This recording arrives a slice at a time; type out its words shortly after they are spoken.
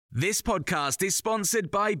This podcast is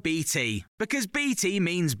sponsored by BT, because BT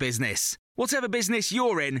means business. Whatever business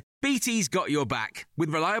you're in, BT's got your back, with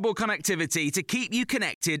reliable connectivity to keep you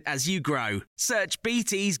connected as you grow. Search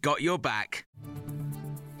BT's got your back.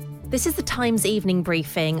 This is the Times evening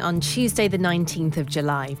briefing on Tuesday the 19th of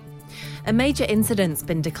July. A major incident's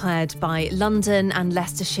been declared by London and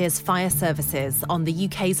Leicestershire's fire services on the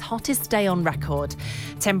UK's hottest day on record.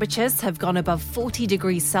 Temperatures have gone above 40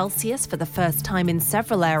 degrees Celsius for the first time in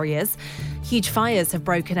several areas. Huge fires have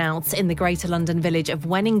broken out in the Greater London village of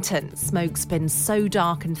Wennington. Smoke's been so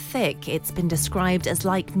dark and thick, it's been described as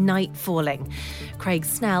like night falling. Craig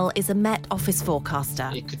Snell is a Met Office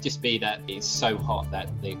forecaster. It could just be that it's so hot that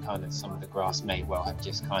some of the grass may well have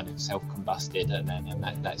just kind of self-combusted and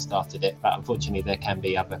that started it. But unfortunately, there can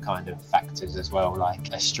be other kind of factors as well,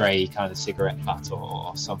 like a stray kind of cigarette butt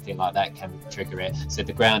or something like that can trigger it. So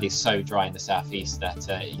the ground is so dry in the southeast that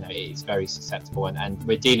it's very susceptible, and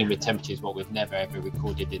we're dealing with temperatures what we've never ever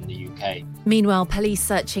recorded in the UK. Meanwhile, police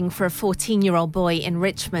searching for a 14-year-old boy in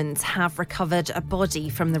Richmond have recovered a body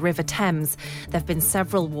from the River Thames. There have been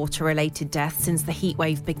several water-related deaths since the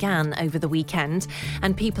heatwave began over the weekend,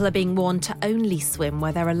 and people are being warned to only swim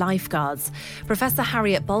where there are lifeguards. Professor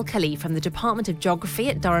Harriet Bulkeley from the Department of Geography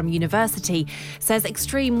at Durham University says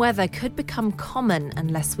extreme weather could become common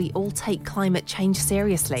unless we all take climate change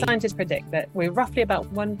seriously. Scientists predict that we're roughly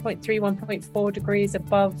about 1.3, 1.4 degrees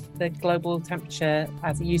above the global temperature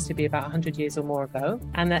as it used to be about 100 years or more ago,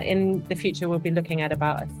 and that in the future we'll be looking at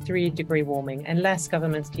about a 3-degree warming unless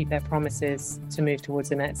governments keep their promises to move towards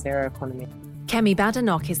a net zero economy. Kemi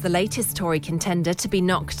Badenoch is the latest Tory contender to be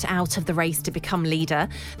knocked out of the race to become leader.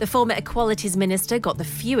 The former Equalities Minister got the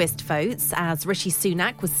fewest votes, as Rishi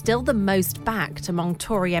Sunak was still the most backed among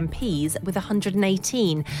Tory MPs with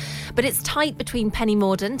 118. But it's tight between Penny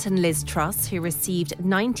Mordaunt and Liz Truss, who received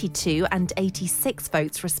 92 and 86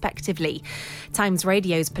 votes respectively. Times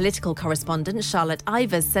Radio's political correspondent Charlotte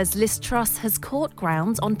Ivers says Liz Truss has caught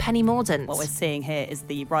ground on Penny Mordaunt. What we're seeing here is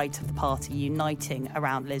the right of the party uniting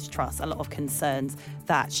around Liz Truss. A lot of concerns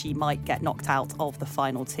that she might get knocked out of the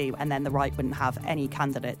final two, and then the right wouldn't have any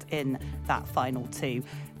candidate in that final two.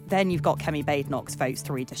 Then you've got Kemi Badenoch's votes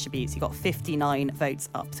to redistribute. So you've got 59 votes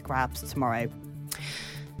up to grabs tomorrow.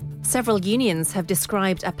 Several unions have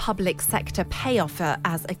described a public sector pay offer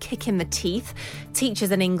as a kick in the teeth.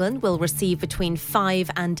 Teachers in England will receive between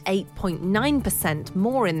 5 and 8.9%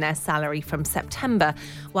 more in their salary from September,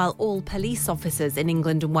 while all police officers in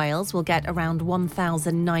England and Wales will get around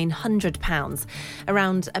 £1,900.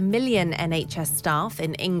 Around 1 million NHS staff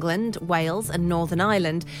in England, Wales and Northern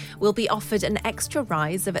Ireland will be offered an extra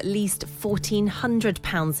rise of at least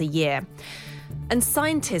 £1,400 a year. And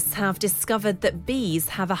scientists have discovered that bees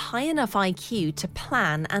have a high enough IQ to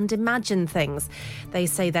plan and imagine things. They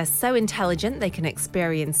say they're so intelligent they can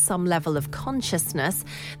experience some level of consciousness.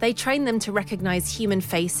 They train them to recognise human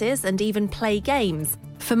faces and even play games.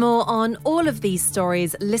 For more on all of these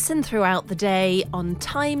stories, listen throughout the day on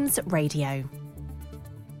Times Radio.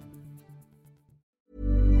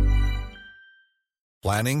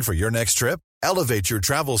 Planning for your next trip? Elevate your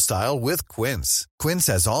travel style with Quince. Quince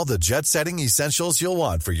has all the jet-setting essentials you'll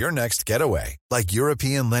want for your next getaway, like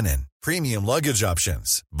European linen, premium luggage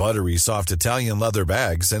options, buttery soft Italian leather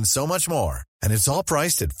bags, and so much more. And it's all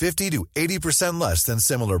priced at 50 to 80% less than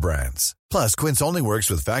similar brands. Plus, Quince only works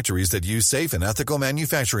with factories that use safe and ethical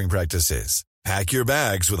manufacturing practices. Pack your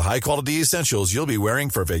bags with high-quality essentials you'll be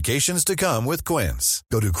wearing for vacations to come with Quince.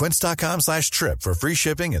 Go to quince.com/trip for free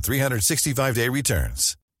shipping and 365-day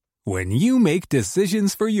returns. When you make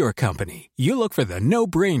decisions for your company, you look for the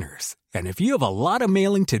no-brainers. And if you have a lot of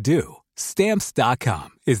mailing to do, Stamps.com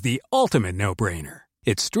is the ultimate no-brainer.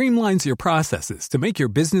 It streamlines your processes to make your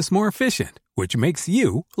business more efficient, which makes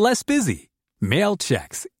you less busy. Mail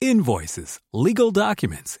checks, invoices, legal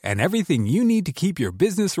documents, and everything you need to keep your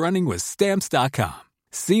business running with Stamps.com.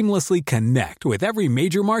 Seamlessly connect with every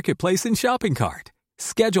major marketplace and shopping cart.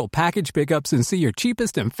 Schedule package pickups and see your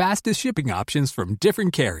cheapest and fastest shipping options from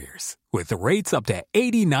different carriers, with rates up to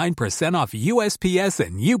 89% off USPS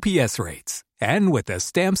and UPS rates. And with the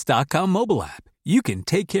Stamps.com mobile app, you can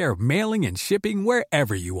take care of mailing and shipping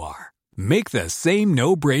wherever you are. Make the same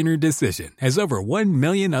no-brainer decision as over 1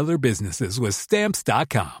 million other businesses with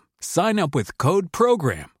Stamps.com. Sign up with code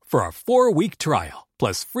PROGRAM for a 4-week trial,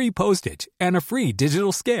 plus free postage and a free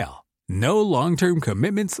digital scale. No long-term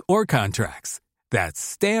commitments or contracts. That's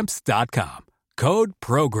Stamps.com. Code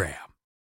PROGRAM.